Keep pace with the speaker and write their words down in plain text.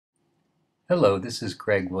Hello, this is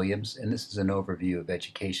Greg Williams, and this is an overview of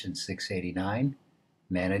Education 689,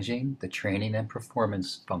 Managing the Training and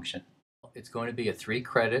Performance Function. It's going to be a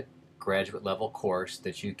 3-credit graduate level course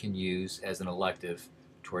that you can use as an elective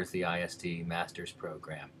towards the ISD Master's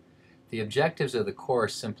Program. The objectives of the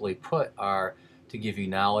course, simply put, are to give you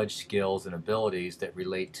knowledge, skills, and abilities that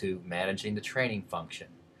relate to managing the training function.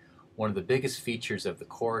 One of the biggest features of the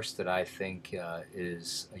course that I think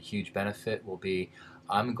is a huge benefit will be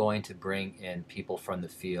I'm going to bring in people from the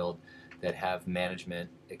field that have management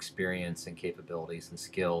experience and capabilities and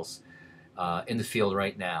skills in the field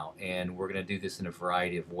right now, and we're going to do this in a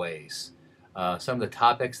variety of ways. Some of the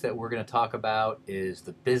topics that we're going to talk about is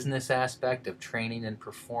the business aspect of training and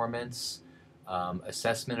performance,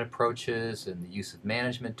 assessment approaches and the use of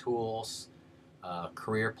management tools,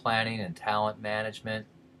 career planning and talent management,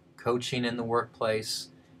 coaching in the workplace,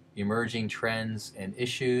 emerging trends and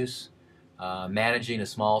issues, managing a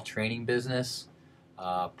small training business.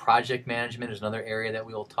 Project management is another area that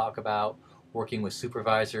we will talk about, working with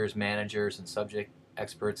supervisors, managers, and subject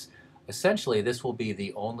experts. Essentially, this will be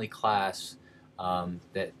the only class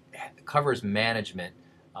that covers management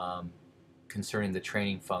concerning the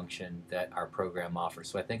training function that our program offers.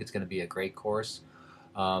 So I think it's going to be a great course.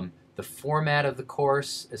 The format of the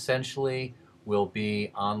course essentially will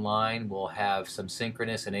be online. We'll have some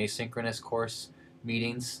synchronous and asynchronous course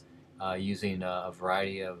meetings using a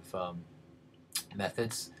variety of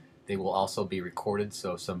methods. They will also be recorded,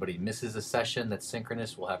 so if somebody misses a session that's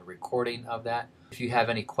synchronous, we'll have a recording of that. If you have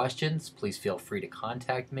any questions, please feel free to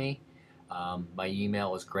contact me. My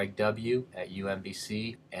email is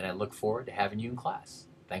gregw@umbc, and I look forward to having you in class.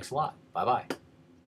 Thanks a lot. Bye-bye.